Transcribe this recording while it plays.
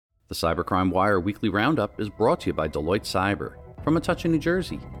The Cybercrime Wire Weekly Roundup is brought to you by Deloitte Cyber. From Metuchen, New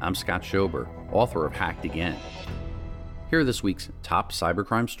Jersey, I'm Scott Schober, author of Hacked Again. Here are this week's top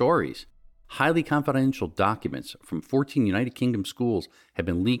cybercrime stories. Highly confidential documents from 14 United Kingdom schools have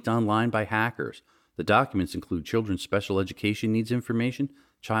been leaked online by hackers. The documents include children's special education needs information,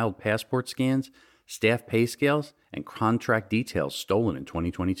 child passport scans, staff pay scales, and contract details stolen in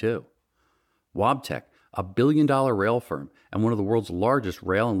 2022. Wabtec, a billion-dollar rail firm and one of the world's largest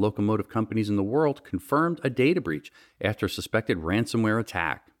rail and locomotive companies in the world, confirmed a data breach after a suspected ransomware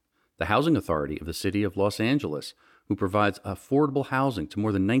attack. The Housing Authority of the City of Los Angeles, who provides affordable housing to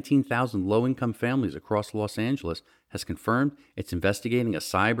more than 19,000 low-income families across Los Angeles, has confirmed it's investigating a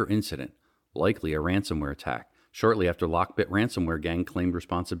cyber incident, likely a ransomware attack, shortly after Lockbit ransomware gang claimed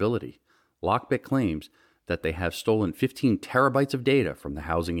responsibility. Lockbit claims that they have stolen 15 terabytes of data from the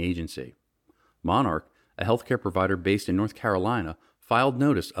housing agency. Monarch, a healthcare provider based in North Carolina, filed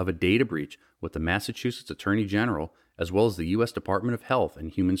notice of a data breach with the Massachusetts Attorney General as well as the U.S. Department of Health and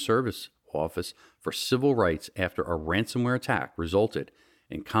Human Services Office for Civil Rights after a ransomware attack resulted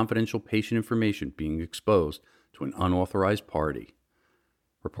in confidential patient information being exposed to an unauthorized party.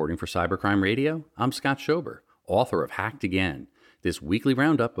 Reporting for Cybercrime Radio, I'm Scott Schober, author of Hacked Again. This weekly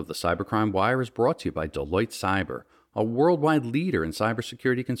roundup of the Cybercrime Wire is brought to you by Deloitte Cyber, a worldwide leader in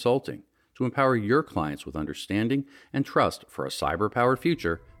cybersecurity consulting. To empower your clients with understanding and trust for a cyber-powered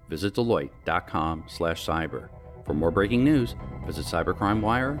future, visit Deloitte.com/cyber. For more breaking news, visit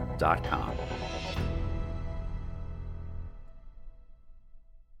cybercrimewire.com.